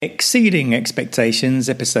Exceeding Expectations,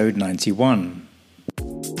 episode 91.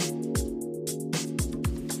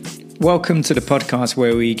 Welcome to the podcast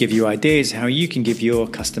where we give you ideas how you can give your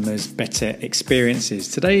customers better experiences.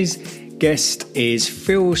 Today's guest is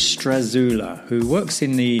Phil Strazula, who works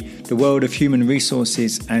in the world of human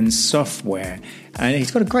resources and software. And he's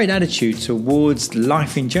got a great attitude towards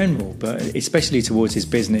life in general, but especially towards his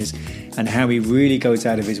business and how he really goes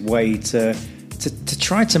out of his way to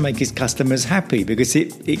try to make his customers happy, because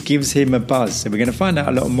it gives him a buzz. So we're going to find out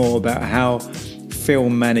a lot more about how Phil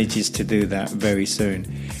manages to do that very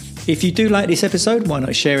soon. If you do like this episode, why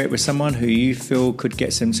not share it with someone who you feel could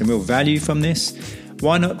get some real value from this?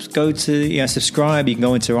 Why not go to subscribe? You can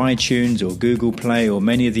go into iTunes or Google Play or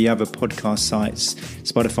many of the other podcast sites,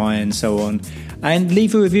 Spotify and so on, and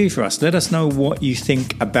leave a review for us. Let us know what you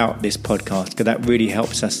think about this podcast, because that really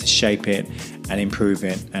helps us to shape it and improve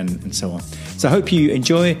it and so on. So I hope you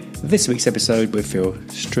enjoy this week's episode with Phil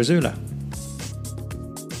Strazula.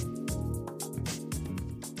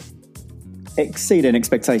 Exceeding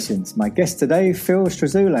Expectations. My guest today, Phil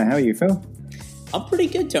Strazula. How are you, Phil? I'm pretty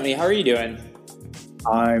good, Tony. How are you doing?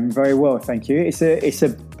 I'm very well, thank you. It's a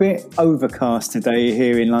bit overcast today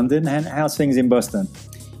here in London. And how's things in Boston?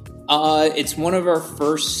 It's one of our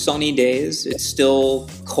first sunny days. It's still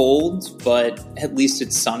cold, but at least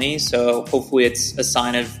it's sunny. So hopefully it's a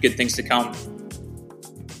sign of good things to come.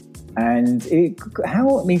 And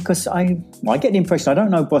because I get the impression, I don't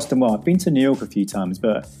know Boston well. I've been to New York a few times,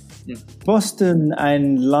 but Boston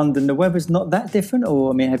and London, the weather's not that different?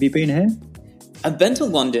 Or, have you been here? I've been to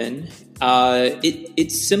London.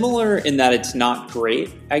 It's similar in that it's not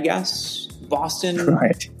great, I guess. Boston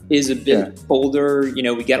is a bit colder.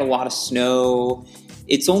 We get a lot of snow.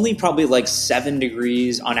 It's only probably like 7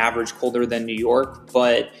 degrees on average colder than New York,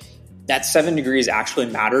 but that 7 degrees actually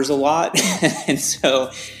matters a lot. And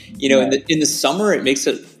so, in the summer, it makes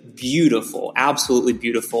it beautiful, absolutely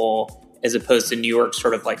beautiful, as opposed to New York's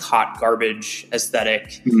sort of like hot garbage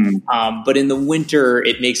aesthetic. But in the winter,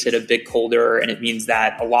 it makes it a bit colder, and it means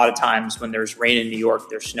that a lot of times when there's rain in New York,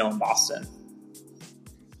 there's snow in Boston.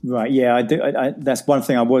 Right, yeah, I do. That's one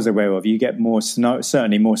thing I was aware of. You get more snow,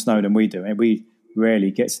 certainly more snow than we do, and we rarely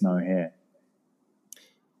get snow here.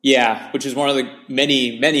 Yeah, which is one of the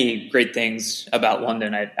many, many great things about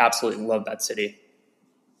London. I absolutely love that city.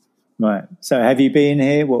 Right. So have you been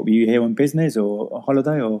here? What, were you here on business or a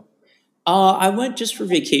holiday or? I went just for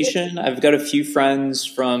vacation. I've got a few friends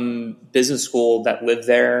from business school that live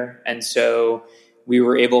there. And so we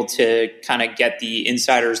were able to kind of get the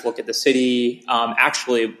insider's look at the city.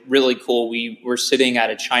 Actually, really cool. We were sitting at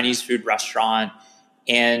a Chinese food restaurant,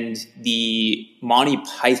 and the Monty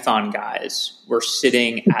Python guys were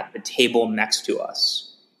sitting at the table next to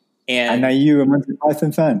us. And are you a Monty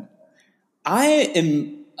Python fan? I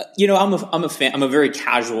am. I'm a fan. I'm a very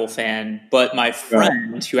casual fan, but my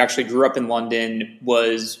friend who actually grew up in London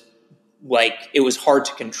was like, it was hard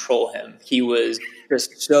to control him. He was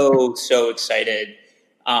just so excited.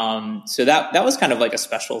 So that was kind of like a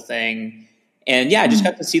special thing. And yeah, I just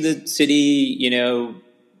got to see the city,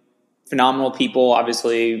 phenomenal people.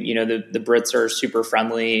 Obviously, the Brits are super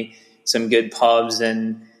friendly, some good pubs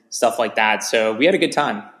and stuff like that. So we had a good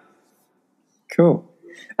time. Cool.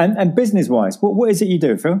 And business-wise, what is it you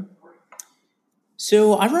do, Phil?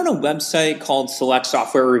 So I run a website called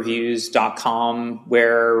selectsoftwarereviews.com,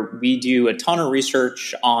 where we do a ton of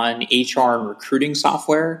research on HR and recruiting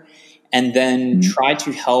software, and then try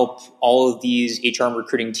to help all of these HR and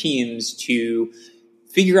recruiting teams to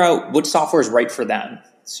figure out what software is right for them.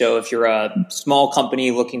 So if you're a small company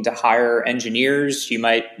looking to hire engineers, you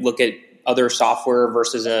might look at other software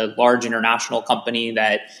versus a large international company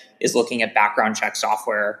that is looking at background check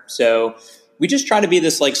software. So we just try to be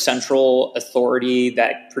this like central authority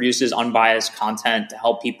that produces unbiased content to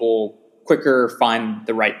help people quicker find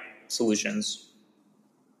the right solutions.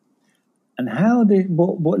 And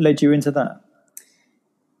what led you into that?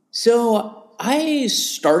 So I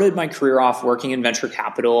started my career off working in venture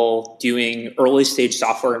capital, doing early stage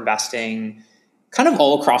software investing kind of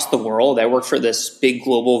all across the world. I worked for this big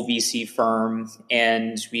global VC firm,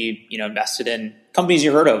 and we, invested in companies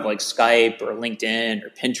you heard of like Skype or LinkedIn or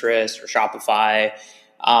Pinterest or Shopify.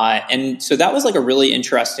 And so that was like a really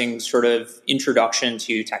interesting sort of introduction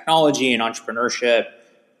to technology and entrepreneurship.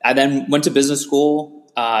 I then went to business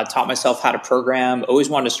school, taught myself how to program, always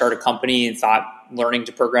wanted to start a company and thought learning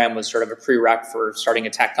to program was sort of a prereq for starting a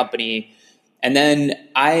tech company. And then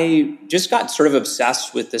I just got sort of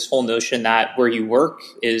obsessed with this whole notion that where you work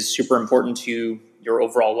is super important to your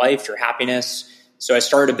overall life, your happiness. So I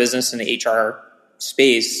started a business in the HR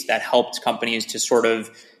space that helped companies to sort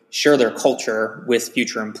of share their culture with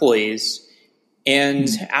future employees. And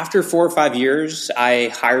after 4 or 5 years, I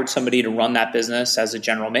hired somebody to run that business as a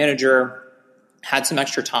general manager, had some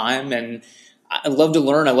extra time, and I love to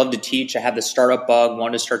learn. I love to teach. I had the startup bug,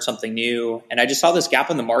 wanted to start something new. And I just saw this gap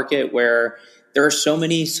in the market where there are so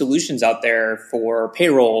many solutions out there for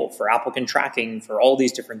payroll, for applicant tracking, for all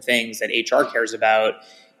these different things that HR cares about.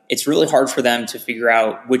 It's really hard for them to figure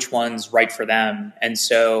out which one's right for them. And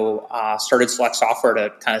so started Select Software to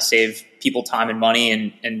kind of save people time and money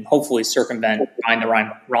and hopefully circumvent buying the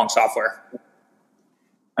wrong software.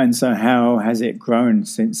 And so how has it grown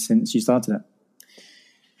since you started it?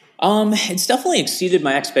 It's definitely exceeded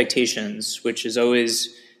my expectations, which is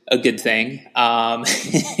always a good thing.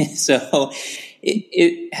 So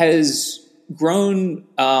it has grown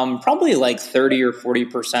probably like 30 or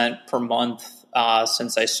 40% per month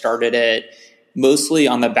since I started it, mostly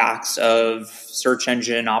on the backs of search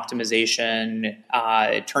engine optimization.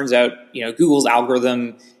 It turns out, Google's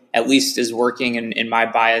algorithm at least is working in my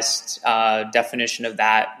biased definition of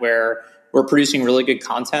that, where we're producing really good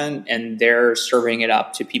content and they're serving it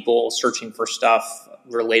up to people searching for stuff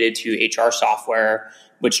related to HR software,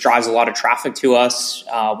 which drives a lot of traffic to us,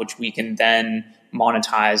 which we can then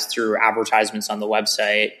monetize through advertisements on the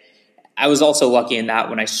website. I was also lucky in that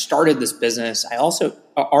when I started this business, I also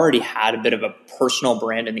already had a bit of a personal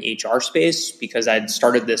brand in the HR space because I'd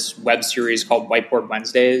started this web series called Whiteboard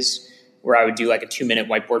Wednesdays, where I would do like a 2-minute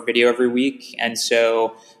whiteboard video every week. And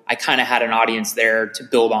so I kind of had an audience there to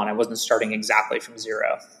build on. I wasn't starting exactly from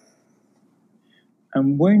zero.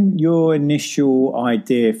 And when your initial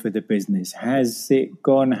idea for the business, has it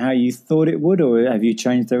gone how you thought it would, or have you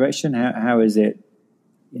changed direction? How is it?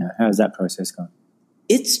 How has that process gone?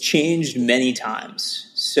 It's changed many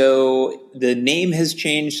times. So the name has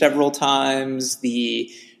changed several times.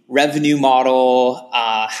 The revenue model,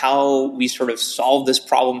 how we sort of solve this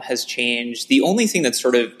problem has changed. The only thing that's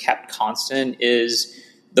sort of kept constant is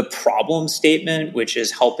the problem statement, which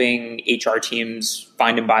is helping HR teams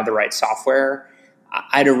find and buy the right software.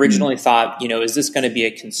 I'd originally thought, is this going to be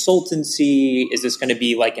a consultancy? Is this going to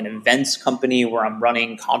be like an events company where I'm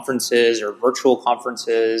running conferences or virtual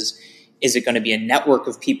conferences? Is it going to be a network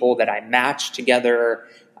of people that I match together?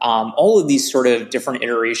 All of these sort of different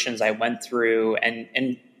iterations I went through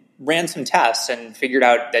and ran some tests and figured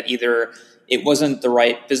out that either it wasn't the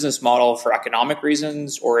right business model for economic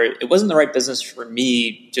reasons, or it wasn't the right business for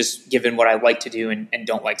me, just given what I like to do and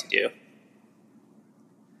don't like to do.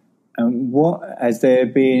 What has there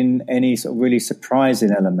been any sort of really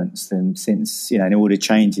surprising elements since, in all the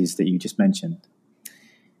changes that you just mentioned?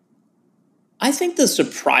 I think the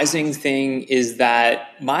surprising thing is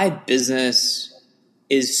that my business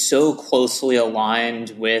is so closely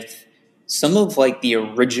aligned with some of like the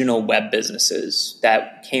original web businesses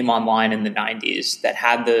that came online in the 90s that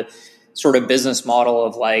had the sort of business model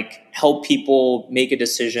of like help people make a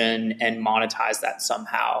decision and monetize that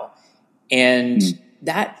somehow. And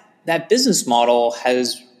that business model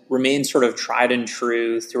has remained sort of tried and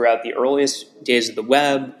true throughout the earliest days of the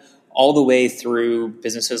web, all the way through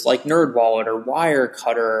businesses like NerdWallet or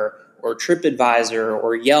Wirecutter or TripAdvisor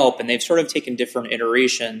or Yelp. And they've sort of taken different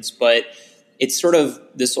iterations, but it's sort of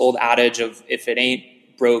this old adage of if it ain't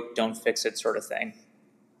broke, don't fix it sort of thing.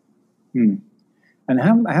 And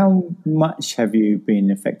how much have you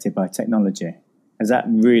been affected by technology? Has that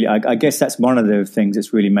really, I guess that's one of the things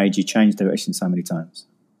that's really made you change direction so many times.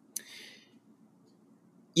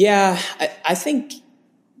 Yeah, I think,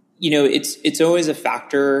 it's always a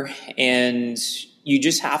factor, and you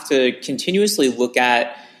just have to continuously look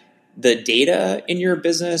at the data in your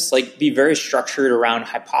business, like be very structured around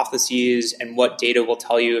hypotheses and what data will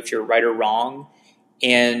tell you if you're right or wrong,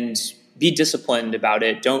 and be disciplined about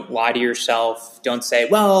it. Don't lie to yourself. Don't say,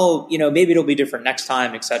 well, maybe it'll be different next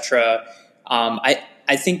time, etc.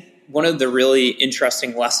 I think one of the really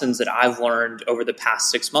interesting lessons that I've learned over the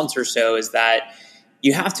past 6 months or so is that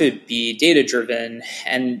you have to be data driven.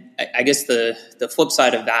 And I guess the flip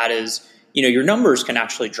side of that is, your numbers can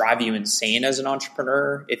actually drive you insane as an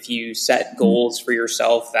entrepreneur if you set goals for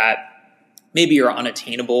yourself that maybe are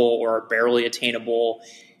unattainable or are barely attainable.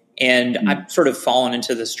 And I've sort of fallen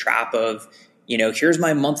into this trap of, here's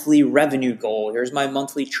my monthly revenue goal. Here's my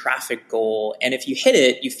monthly traffic goal. And if you hit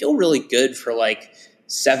it, you feel really good for like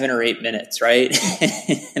 7 or 8 minutes, right?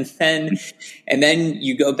 and then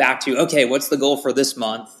you go back to, okay, what's the goal for this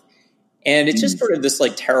month? And it's just sort of this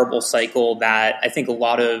like terrible cycle that I think a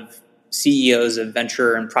lot of CEOs of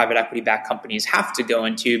venture and private equity backed companies have to go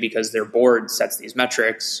into because their board sets these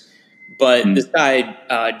metrics. But this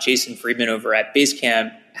guy, Jason Friedman over at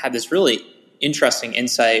Basecamp, had this really interesting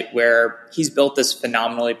insight where he's built this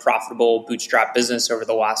phenomenally profitable bootstrap business over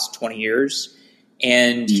the last 20 years.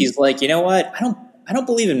 And he's like, you know what? I don't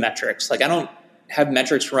believe in metrics. Like, I don't have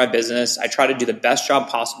metrics for my business. I try to do the best job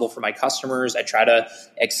possible for my customers. I try to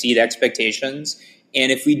exceed expectations.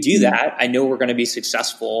 And if we do that, I know we're going to be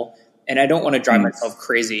successful. And I don't want to drive myself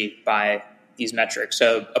crazy by these metrics.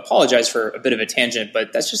 So apologize for a bit of a tangent,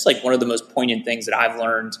 but that's just like one of the most poignant things that I've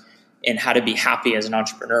learned in how to be happy as an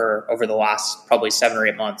entrepreneur over the last probably 7 or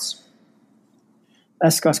 8 months.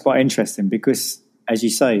 That's quite interesting because, as you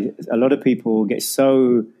say, a lot of people get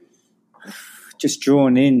so just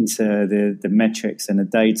drawn into the metrics and the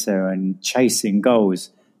data and chasing goals,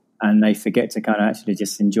 and they forget to kind of actually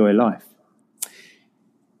just enjoy life.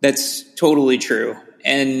 That's totally true.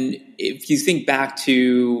 And if you think back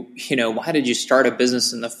to, why did you start a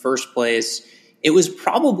business in the first place? It was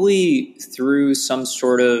probably through some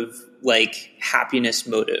sort of like happiness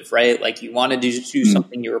motive, right? Like you wanted to do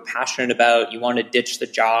something you were passionate about. You want to ditch the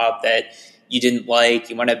job that you didn't like.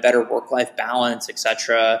 You want a better work-life balance,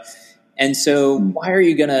 etc. And so why are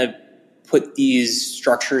you going to put these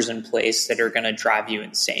structures in place that are going to drive you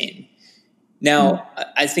insane? Now,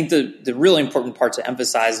 I think the really important part to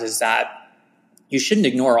emphasize is that you shouldn't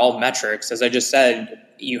ignore all metrics. As I just said,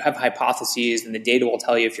 you have hypotheses and the data will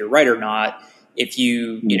tell you if you're right or not. If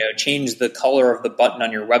you, change the color of the button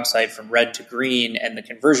on your website from red to green and the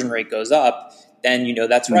conversion rate goes up, then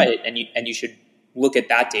that's right. And you should look at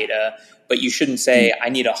that data, but you shouldn't say, I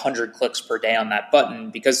need 100 clicks per day on that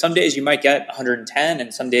button, because some days you might get 110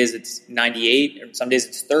 and some days it's 98 and some days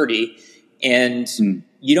it's 30. And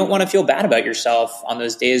you don't want to feel bad about yourself on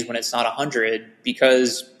those days when it's not 100,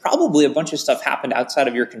 because probably a bunch of stuff happened outside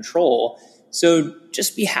of your control. So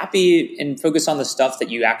just be happy and focus on the stuff that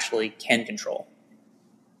you actually can control.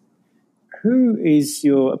 Who is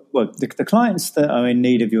the clients that are in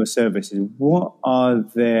need of your services? What are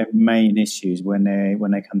their main issues when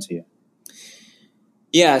they come to you?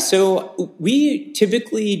 Yeah, so we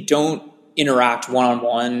typically don't interact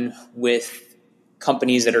one-on-one with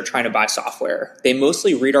companies that are trying to buy software. They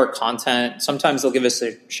mostly read our content. Sometimes they'll give us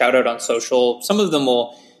a shout out on social. Some of them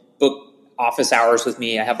will book office hours with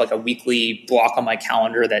me. I have like a weekly block on my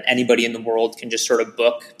calendar that anybody in the world can just sort of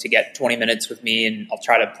book to get 20 minutes with me, and I'll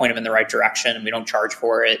try to point them in the right direction, and we don't charge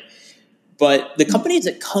for it. But the companies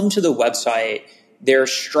that come to the website, they're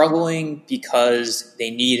struggling because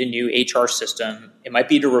they need a new HR system. It might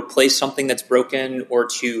be to replace something that's broken or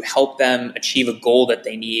to help them achieve a goal that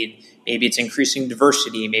they need. Maybe it's increasing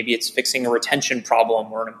diversity. Maybe it's fixing a retention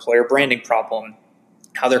problem or an employer branding problem,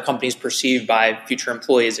 how their company is perceived by future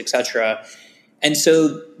employees, et cetera. And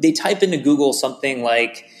so they type into Google something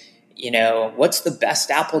like, what's the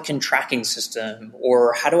best applicant tracking system?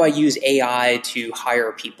 Or how do I use AI to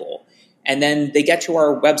hire people? And then they get to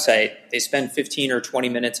our website. They spend 15 or 20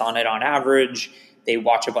 minutes on it on average. They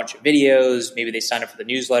watch a bunch of videos. Maybe they sign up for the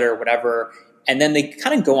newsletter or whatever. And then they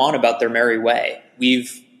kind of go on about their merry way.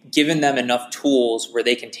 We've given them enough tools where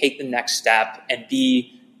they can take the next step and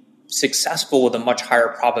be successful with a much higher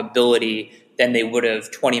probability than they would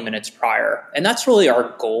have 20 minutes prior. And that's really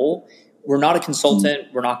our goal. We're not a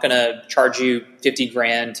consultant. We're not going to charge you 50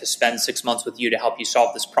 grand to spend 6 months with you to help you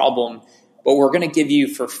solve this problem. But we're going to give you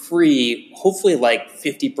for free, hopefully like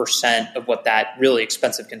 50% of what that really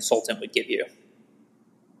expensive consultant would give you.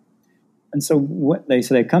 And so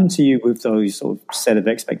they come to you with those sort of set of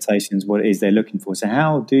expectations, what it is they're looking for. So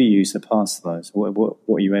how do you surpass those? What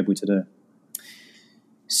are you able to do?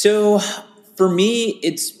 So for me,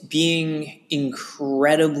 it's being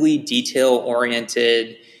incredibly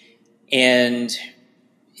detail-oriented. And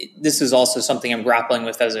this is also something I'm grappling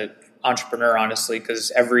with as an entrepreneur, honestly,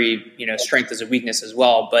 because every strength is a weakness as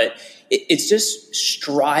well. But it's just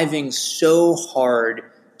striving so hard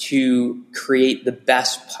to create the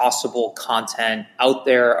best possible content out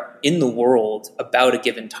there in the world about a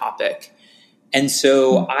given topic. And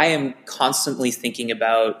so I am constantly thinking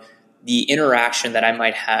about the interaction that I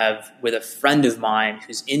might have with a friend of mine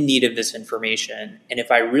who's in need of this information. And if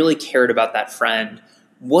I really cared about that friend,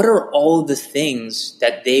 what are all of the things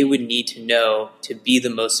that they would need to know to be the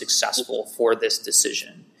most successful for this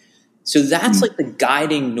decision? So that's like the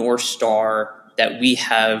guiding North Star that we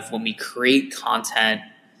have when we create content.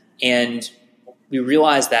 And we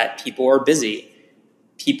realize that people are busy.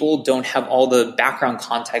 People don't have all the background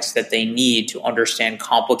context that they need to understand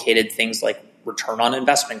complicated things like return on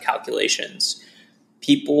investment calculations.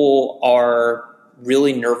 People are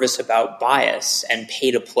really nervous about bias and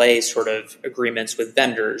pay to play sort of agreements with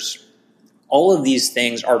vendors. All of these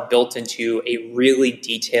things are built into a really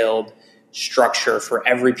detailed structure for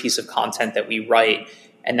every piece of content that we write.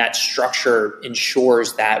 And that structure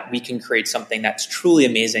ensures that we can create something that's truly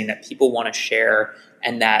amazing that people want to share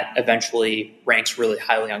and that eventually ranks really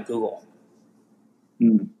highly on Google.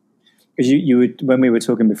 Because you would, when we were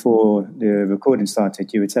talking before the recording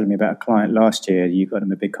started, you were telling me about a client last year. You got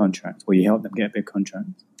them a big contract, or you helped them get a big contract.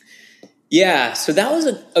 Yeah, so that was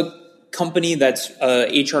a company that's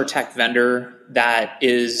a HR tech vendor that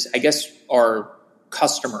is, I guess, our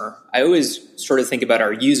customer. I always sort of think about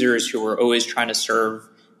our users who we're always trying to serve,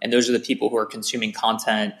 and those are the people who are consuming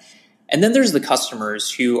content. And then there's the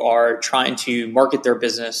customers who are trying to market their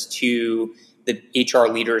business to the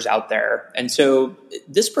HR leaders out there. And so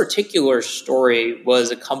this particular story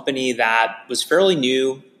was a company that was fairly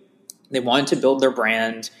new. They wanted to build their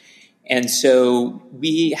brand. And so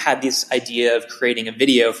we had this idea of creating a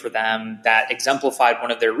video for them that exemplified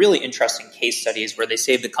one of their really interesting case studies where they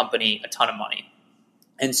saved the company a ton of money.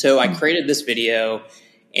 And so I created this video,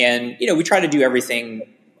 and, we try to do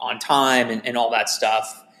everything on time and all that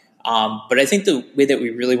stuff. But I think the way that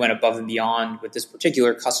we really went above and beyond with this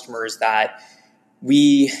particular customer is that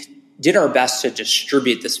we did our best to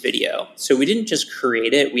distribute this video. So we didn't just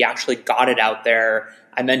create it, we actually got it out there.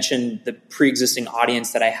 I mentioned the pre-existing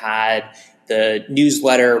audience that I had, the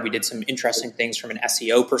newsletter. We did some interesting things from an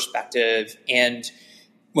SEO perspective. And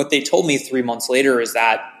what they told me 3 months later is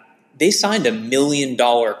that they signed $1 million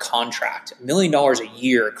contract, $1 million a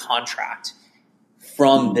year contract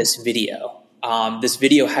from this video. This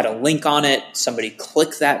video had a link on it. Somebody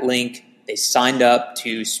clicked that link. They signed up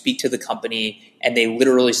to speak to the company, and they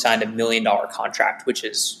literally signed $1 million contract, which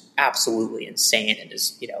is absolutely insane and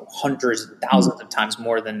is, hundreds and thousands of times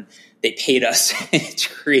more than they paid us to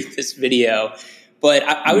create this video. But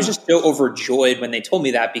I was just so overjoyed when they told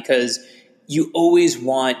me that, because you always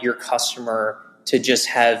want your customer to just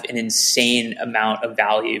have an insane amount of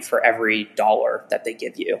value for every dollar that they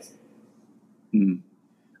give you.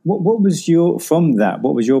 What was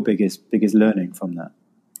your biggest learning from that?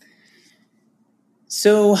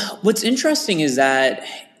 So what's interesting is that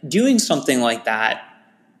doing something like that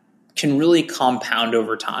can really compound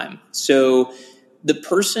over time. So the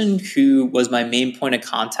person who was my main point of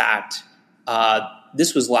contact,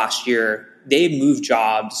 this was last year, they moved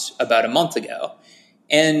jobs about a month ago.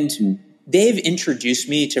 And they've introduced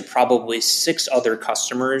me to probably 6 other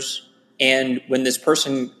customers. And when this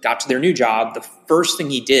person got to their new job, the first thing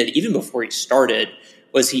he did, even before he started,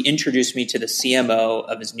 was he introduced me to the CMO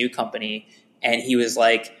of his new company. And he was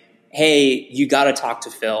like, hey, you got to talk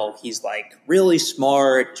to Phil. He's like really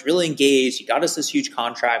smart. He's really engaged. He got us this huge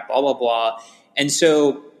contract, blah, blah, blah. And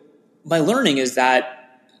so my learning is that,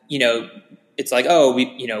 it's like,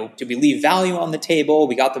 did we leave value on the table?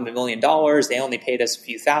 We got them $1 million. They only paid us a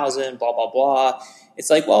few thousand, blah, blah, blah.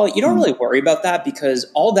 It's like, well, you don't really worry about that, because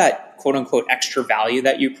all that quote unquote extra value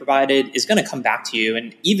that you provided is going to come back to you.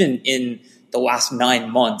 And even in the last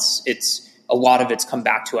 9 months, a lot of it's come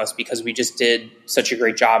back to us because we just did such a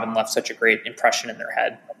great job and left such a great impression in their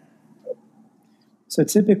head. So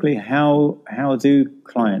typically, how do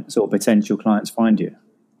clients or potential clients find you?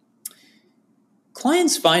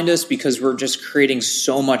 Clients find us because we're just creating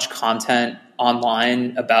so much content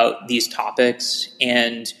online about these topics,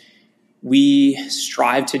 and we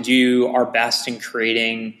strive to do our best in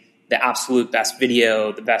creating the absolute best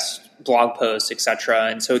video, the best blog posts, etc.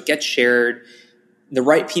 And so it gets shared. The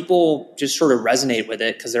right people just sort of resonate with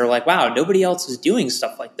it because they're like, wow, nobody else is doing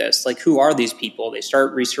stuff like this. Like, who are these people? They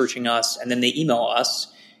start researching us, and then they email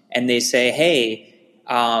us and they say, hey,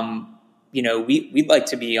 we'd like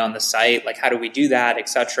to be on the site. Like, how do we do that,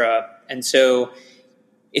 etc. And so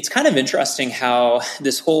it's kind of interesting how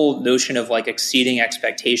this whole notion of like exceeding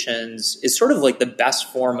expectations is sort of like the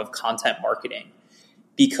best form of content marketing.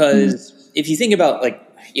 Because if you think about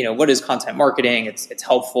what is content marketing? It's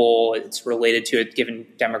helpful. It's related to a given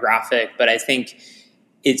demographic, but I think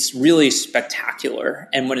it's really spectacular.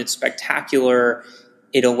 And when it's spectacular,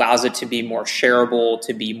 it allows it to be more shareable,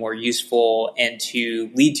 to be more useful, and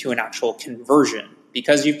to lead to an actual conversion.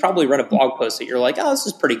 Because you've probably read a blog post that you're like, oh, this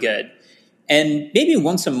is pretty good. And maybe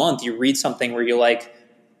once a month you read something where you're like,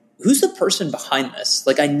 who's the person behind this?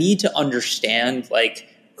 Like, I need to understand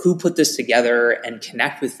who put this together and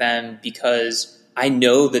connect with them, because I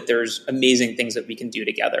know that there's amazing things that we can do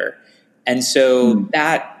together. And so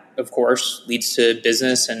that, of course, leads to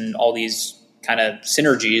business and all these kind of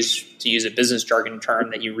synergies, to use a business jargon term,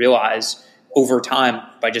 that you realize over time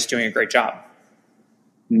by just doing a great job.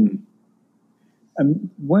 When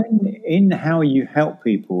in how you help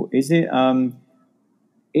people, is it,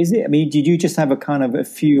 did you just have a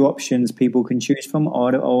few options people can choose from,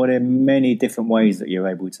 or are there many different ways that you're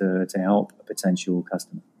able to help a potential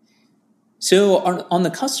customer? So on the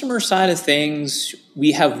customer side of things,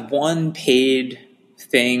 we have one paid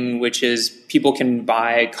thing, which is people can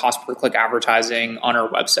buy cost per click advertising on our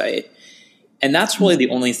website. And that's really the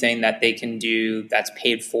only thing that they can do that's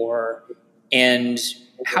paid for. And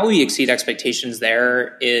how we exceed expectations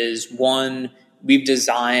there is, one, we've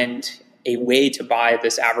designed a way to buy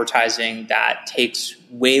this advertising that takes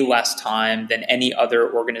way less time than any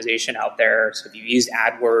other organization out there. So if you use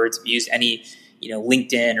AdWords, if you use any,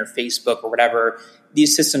 LinkedIn or Facebook or whatever,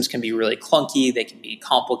 these systems can be really clunky, they can be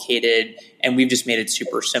complicated, and we've just made it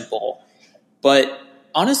super simple. But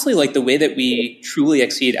honestly, like, the way that we truly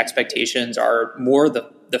exceed expectations are more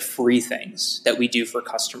the free things that we do for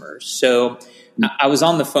customers. So I was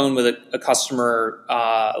on the phone with a customer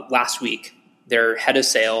last week, their head of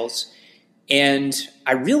sales, and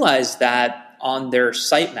I realized that on their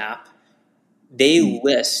sitemap, they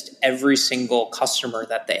list every single customer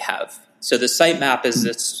that they have. So the sitemap is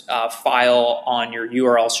this file on your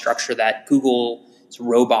URL structure that Google's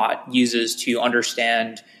robot uses to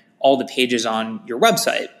understand all the pages on your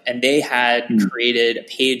website. And they had created a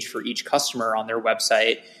page for each customer on their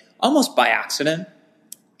website almost by accident.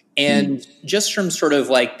 And just from sort of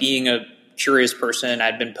like being a curious person,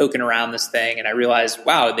 I'd been poking around this thing and I realized,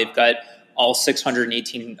 wow, they've got all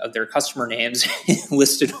 618 of their customer names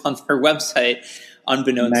listed on their website,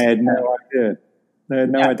 unbeknownst. They had no idea. They had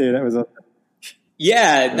no idea that was on.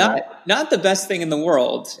 Yeah, not the best thing in the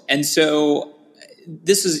world. And so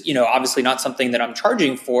this is, obviously not something that I'm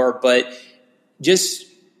charging for, but just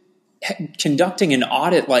conducting an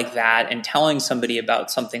audit like that and telling somebody about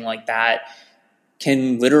something like that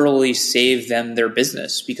can literally save them their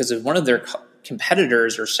business, because if one of their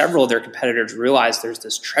competitors or several of their competitors realize there's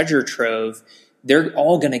this treasure trove, they're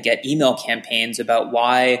all going to get email campaigns about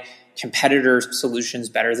why competitor solutions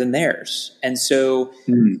better than theirs. And so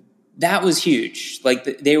that was huge.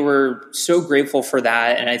 Like, they were so grateful for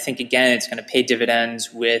that. And I think, again, it's going to pay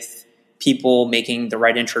dividends with people making the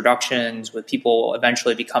right introductions, with people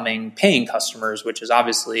eventually becoming paying customers, which is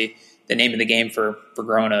obviously the name of the game for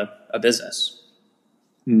growing a business.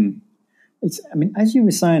 As you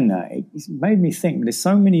were saying that, it made me think there's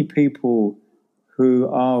so many people who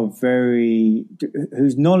are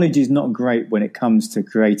whose knowledge is not great when it comes to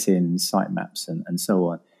creating sitemaps and so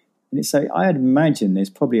on. And it's like, I'd imagine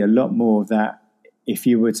there's probably a lot more of that if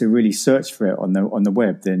you were to really search for it on the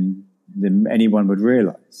web than anyone would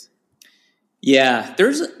realize. Yeah,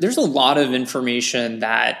 there's a lot of information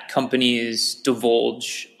that companies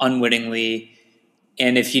divulge unwittingly.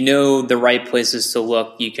 And if you know the right places to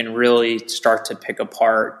look, you can really start to pick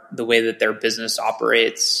apart the way that their business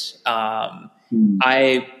operates.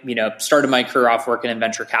 I, started my career off working in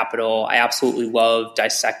venture capital. I absolutely love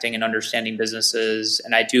dissecting and understanding businesses.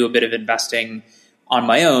 And I do a bit of investing on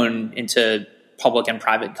my own into public and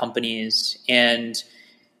private companies. And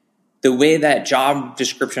the way that job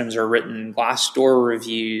descriptions are written, Glassdoor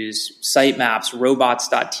reviews, sitemaps,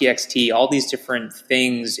 robots.txt, all these different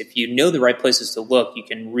things, if you know the right places to look, you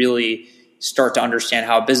can really start to understand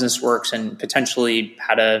how a business works and potentially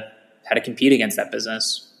how to compete against that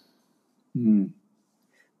business. And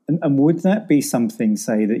would that be something,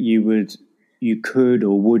 say, that you could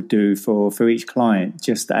or would do for each client,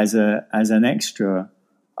 just as an extra,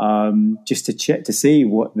 just to check to see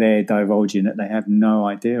what they're divulging that they have no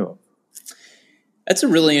idea of? That's a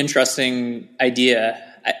really interesting idea.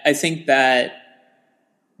 I think that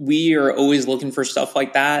we are always looking for stuff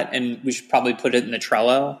like that, and we should probably put it in the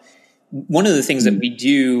Trello. One of the things that we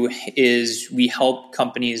do is we help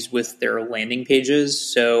companies with their landing pages.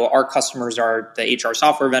 So our customers are the HR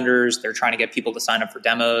software vendors. They're trying to get people to sign up for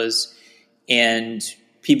demos. And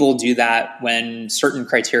people do that when certain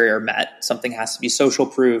criteria are met. Something has to be social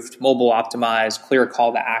proofed, mobile optimized, clear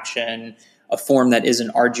call to action, a form that isn't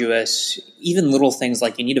arduous, even little things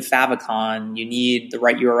like you need a favicon, you need the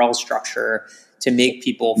right URL structure to make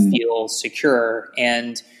people feel secure.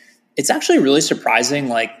 And it's actually really surprising,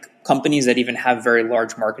 like, companies that even have very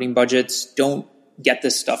large marketing budgets don't get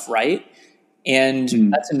this stuff right. And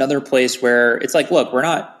that's another place where it's like, look, we're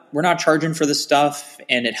not charging for this stuff,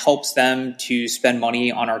 and it helps them to spend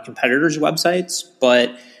money on our competitors' websites,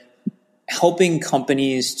 but helping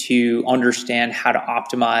companies to understand how to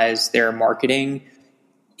optimize their marketing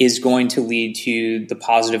is going to lead to the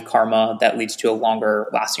positive karma that leads to a longer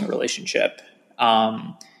lasting relationship.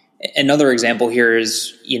 Another example here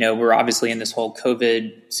is, we're obviously in this whole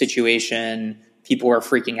COVID situation. People are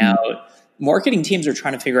freaking out. Marketing teams are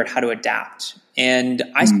trying to figure out how to adapt. And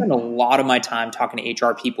I spend a lot of my time talking to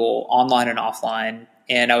HR people online and offline.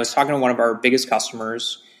 And I was talking to one of our biggest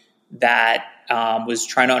customers that was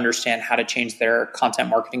trying to understand how to change their content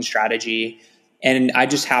marketing strategy. And I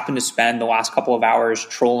just happened to spend the last couple of hours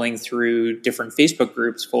trolling through different Facebook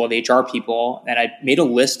groups full of HR people. And I made a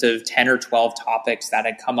list of 10 or 12 topics that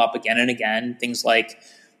had come up again and again. Things like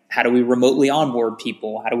how do we remotely onboard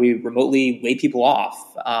people? How do we remotely lay people off?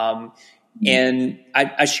 And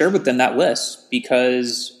I shared with them that list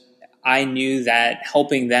because I knew that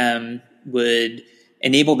helping them would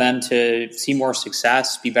enable them to see more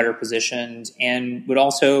success, be better positioned, and would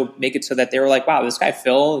also make it so that they were like, wow, this guy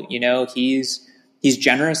Phil, he's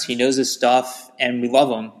generous, he knows his stuff, and we love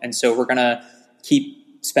him. And so we're going to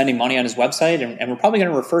keep spending money on his website, and we're probably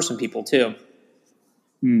going to refer some people too.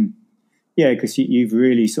 Yeah, because you've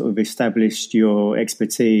really sort of established your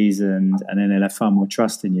expertise and then they'll have far more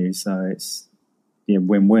trust in you. So it's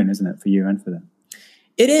win-win, isn't it, for you and for them?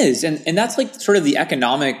 It is. And that's like sort of the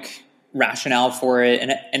economic rationale for it.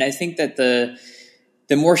 And I think that the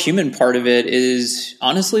more human part of it is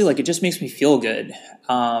honestly, like, it just makes me feel good.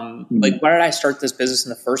 Like, why did I start this business in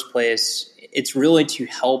the first place? It's really to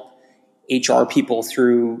help HR people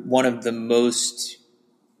through one of the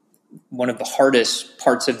hardest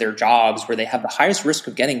parts of their jobs, where they have the highest risk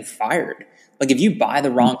of getting fired. Like, if you buy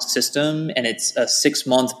the wrong system and it's a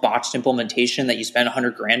 6-month botched implementation that you spend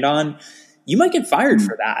 $100,000 on, you might get fired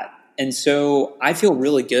for that. And so I feel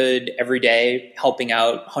really good every day helping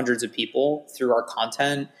out hundreds of people through our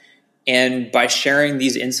content. And by sharing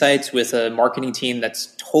these insights with a marketing team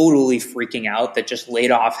that's totally freaking out, that just laid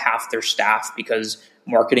off half their staff because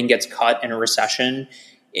marketing gets cut in a recession,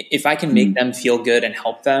 if I can make them feel good and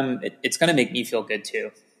help them, it's going to make me feel good too.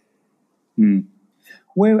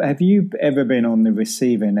 Well, have you ever been on the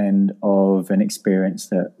receiving end of an experience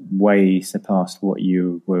that way surpassed what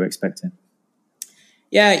you were expecting?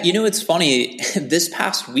 Yeah, it's funny. This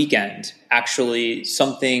past weekend, actually,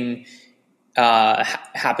 something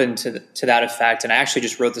happened to that effect. And I actually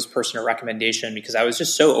just wrote this person a recommendation because I was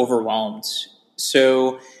just so overwhelmed.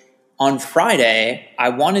 So on Friday, I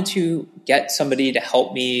wanted to get somebody to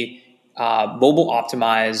help me mobile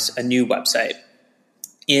optimize a new website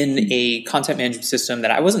in a content management system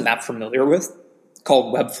that I wasn't that familiar with,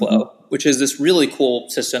 called Webflow, which is this really cool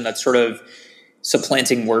system that's sort of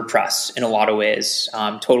supplanting WordPress in a lot of ways.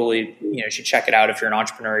 Totally, you should check it out if you're an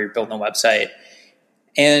entrepreneur, you're building a website.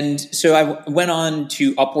 And so I went on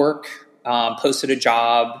to Upwork, posted a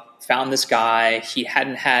job, found this guy. He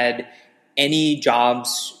hadn't had any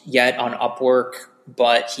jobs yet on Upwork,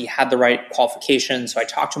 but he had the right qualifications. So I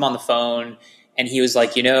talked to him on the phone, and he was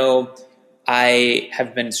like, I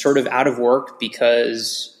have been sort of out of work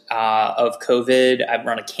because of COVID. I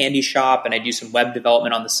run a candy shop and I do some web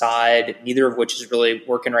development on the side, neither of which is really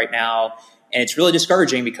working right now. And it's really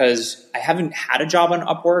discouraging because I haven't had a job on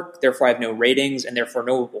Upwork, therefore I have no ratings, and therefore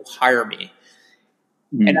no one will hire me.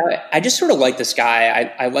 And I just sort of like this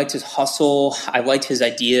guy. I liked his hustle. I liked his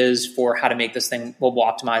ideas for how to make this thing mobile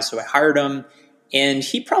optimized. So I hired him, and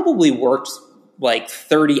he probably worked like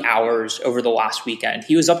 30 hours over the last weekend.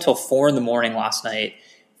 He was up till 4 a.m. last night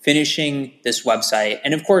finishing this website.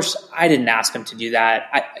 And of course, I didn't ask him to do that.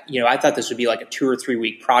 I thought this would be like a 2 or 3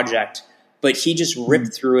 week project, but he just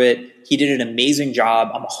ripped through it. He did an amazing job.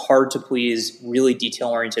 I'm a hard to please, really detail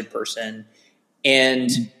oriented person. And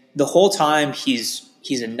the whole time he's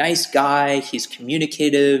a nice guy. He's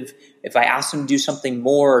communicative. If I ask him to do something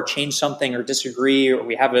more or change something or disagree, or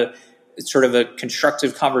we have a sort of a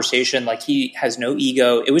constructive conversation, like, he has no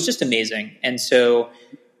ego. It was just amazing. And so,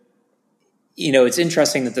 it's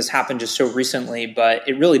interesting that this happened just so recently, but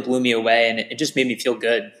it really blew me away, and it just made me feel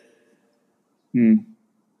good. And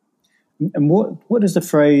what does the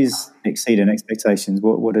phrase exceeding expectations,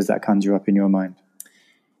 what does that conjure up in your mind?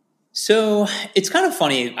 So it's kind of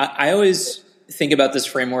funny. I always think about this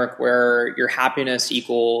framework where your happiness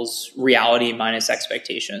equals reality minus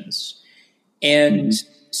expectations. And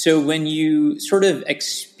so when you sort of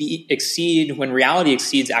exceed, when reality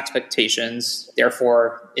exceeds expectations,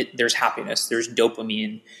 therefore there's happiness, there's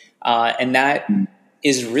dopamine. And that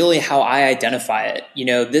is really how I identify it.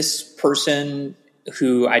 This person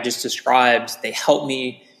who I just described, they helped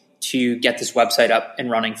me to get this website up and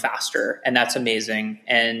running faster. And that's amazing.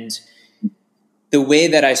 And the way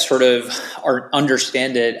that I sort of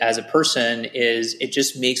understand it as a person is it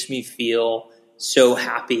just makes me feel so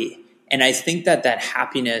happy. And I think that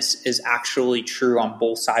happiness is actually true on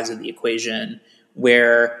both sides of the equation,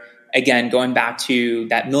 where, again, going back to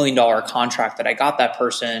that $1 million contract that I got that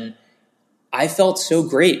person, I felt so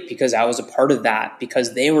great because I was a part of that,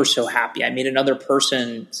 because they were so happy. I made another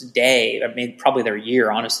person's day. I made probably their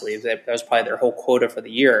year, honestly. That was probably their whole quota for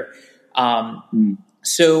the year.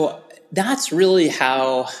 So that's really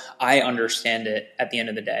how I understand it at the end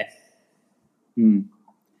of the day. And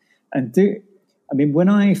when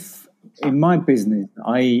in my business,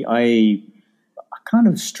 I kind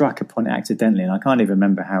of struck upon it accidentally, and I can't even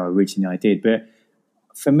remember how originally I did. But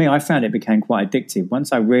for me, I found it became quite addictive.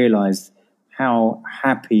 Once I realized how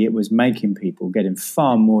happy it was making people, getting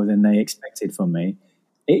far more than they expected from me,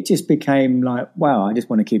 it just became like, wow, I just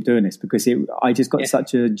want to keep doing this because I just got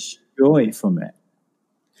such a joy from it.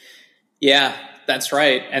 Yeah, that's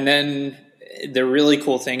right. And then the really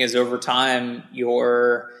cool thing is over time,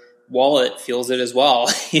 your wallet feels it as well.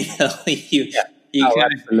 Absolutely.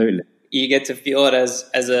 You get to feel it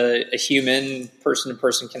as a human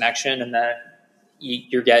person-to-person connection, and that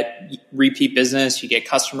you get repeat business, you get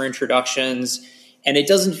customer introductions, and it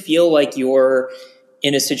doesn't feel like you're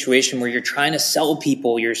in a situation where you're trying to sell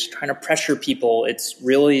people, you're trying to pressure people. It's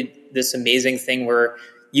really this amazing thing where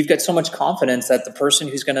you've got so much confidence that the person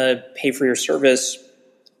who's going to pay for your service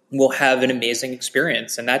will have an amazing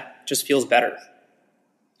experience, and that just feels better.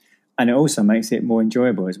 And it also makes it more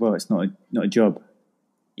enjoyable as well. It's not a job.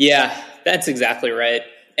 Yeah, that's exactly right.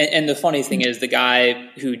 And the funny thing is, the guy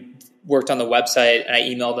who worked on the website, and I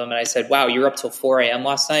emailed him and I said, wow, you're up till 4 a.m.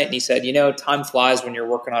 last night? And he said, time flies when you're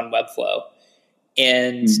working on Webflow.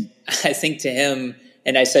 And I think to him,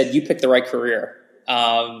 and I said, you picked the right career.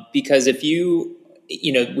 Because if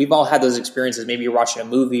we've all had those experiences. Maybe you're watching a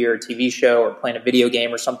movie or a TV show or playing a video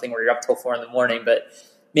game or something where you're up till 4 a.m. But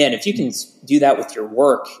man, if you can do that with your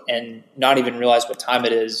work and not even realize what time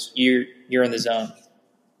it is, you're in the zone.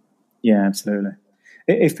 Yeah, absolutely.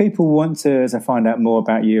 If people want to find out more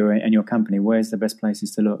about you and your company, where's the best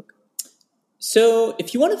places to look? So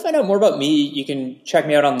if you want to find out more about me, you can check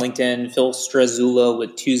me out on LinkedIn, Phil Strazula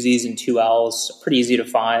with 2 Z's and 2 L's. Pretty easy to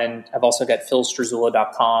find. I've also got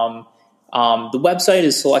philstrazula.com. The website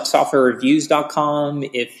is selectsoftwarereviews.com.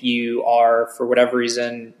 If you are, for whatever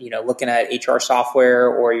reason, looking at HR software,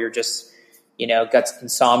 or you're just, got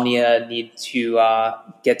insomnia, need to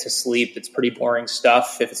get to sleep. It's pretty boring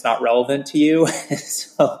stuff if it's not relevant to you.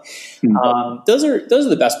 So those are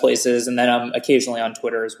the best places. And then I'm occasionally on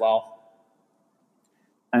Twitter as well.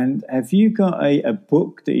 And have you got a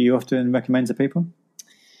book that you often recommend to people?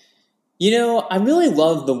 I really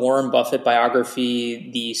love the Warren Buffett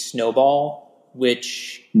biography, The Snowball,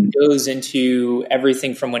 which goes into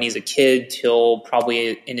everything from when he's a kid till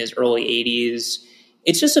probably in his early 80s.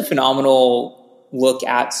 It's just a phenomenal look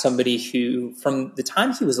at somebody who, from the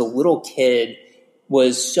time he was a little kid,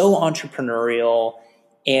 was so entrepreneurial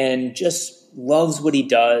and just loves what he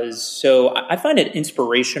does. So I find it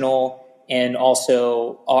inspirational, and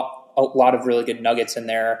also a lot of really good nuggets in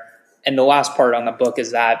there. And the last part on the book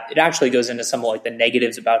is that it actually goes into some of the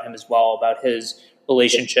negatives about him as well, about his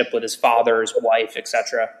relationship with his father, his wife,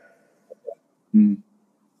 etc.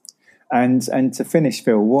 And to finish,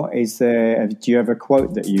 Phil, do you have a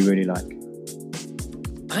quote that you really like?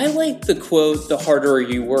 I like the quote, "The harder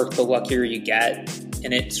you work, the luckier you get."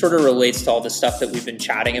 And it sort of relates to all the stuff that we've been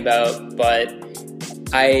chatting about. But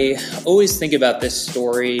I always think about this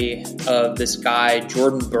story of this guy,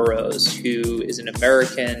 Jordan Burroughs, who is an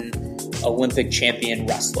American Olympic champion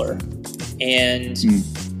wrestler. And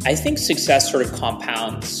I think success sort of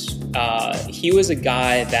compounds. He was a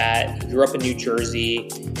guy that grew up in New Jersey,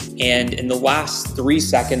 and in the last 3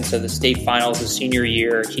 seconds of the state finals of senior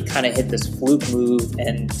year, he kind of hit this fluke move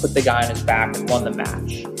and put the guy on his back and won the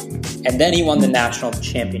match. And then he won the national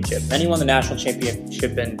championship. Then he won the national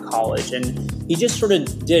championship in college. And he just sort of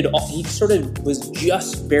was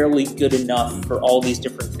just barely good enough for all these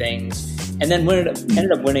different things. And then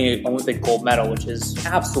ended up winning an Olympic gold medal, which is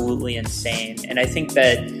absolutely insane. And I think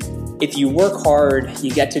that if you work hard, you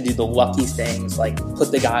get to do the lucky things, like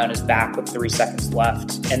put the guy on his back with 3 seconds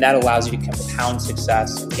left. And that allows you to compound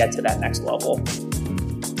success and get to that next level.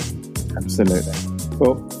 Absolutely.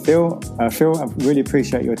 Well, Phil, I really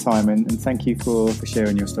appreciate your time, and thank you for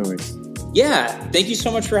sharing your stories. Yeah, thank you so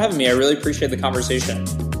much for having me. I really appreciate the conversation.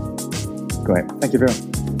 Great. Thank you, Phil.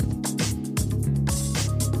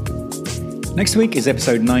 Next week is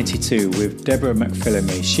episode 92 with Deborah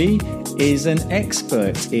McPhillamy. She is an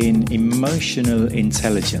expert in emotional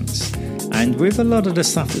intelligence. And with a lot of the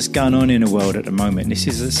stuff that's going on in the world at the moment, this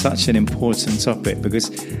is such an important topic, because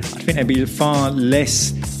I think there'd be far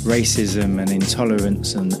less racism and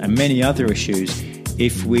intolerance and many other issues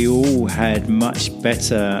if we all had much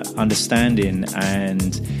better understanding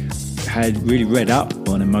and had really read up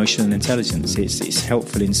on emotional intelligence. It's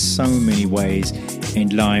helpful in so many ways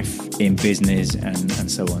in life, in business, and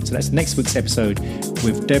so on. So that's next week's episode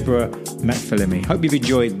with Deborah McPhillamy. Hope you've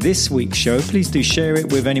enjoyed this week's show. Please do share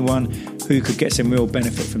it with anyone who could get some real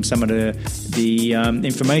benefit from some of the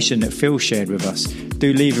information that Phil shared with us.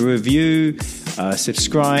 Do leave a review,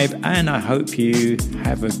 subscribe, and I hope you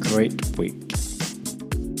have a great week.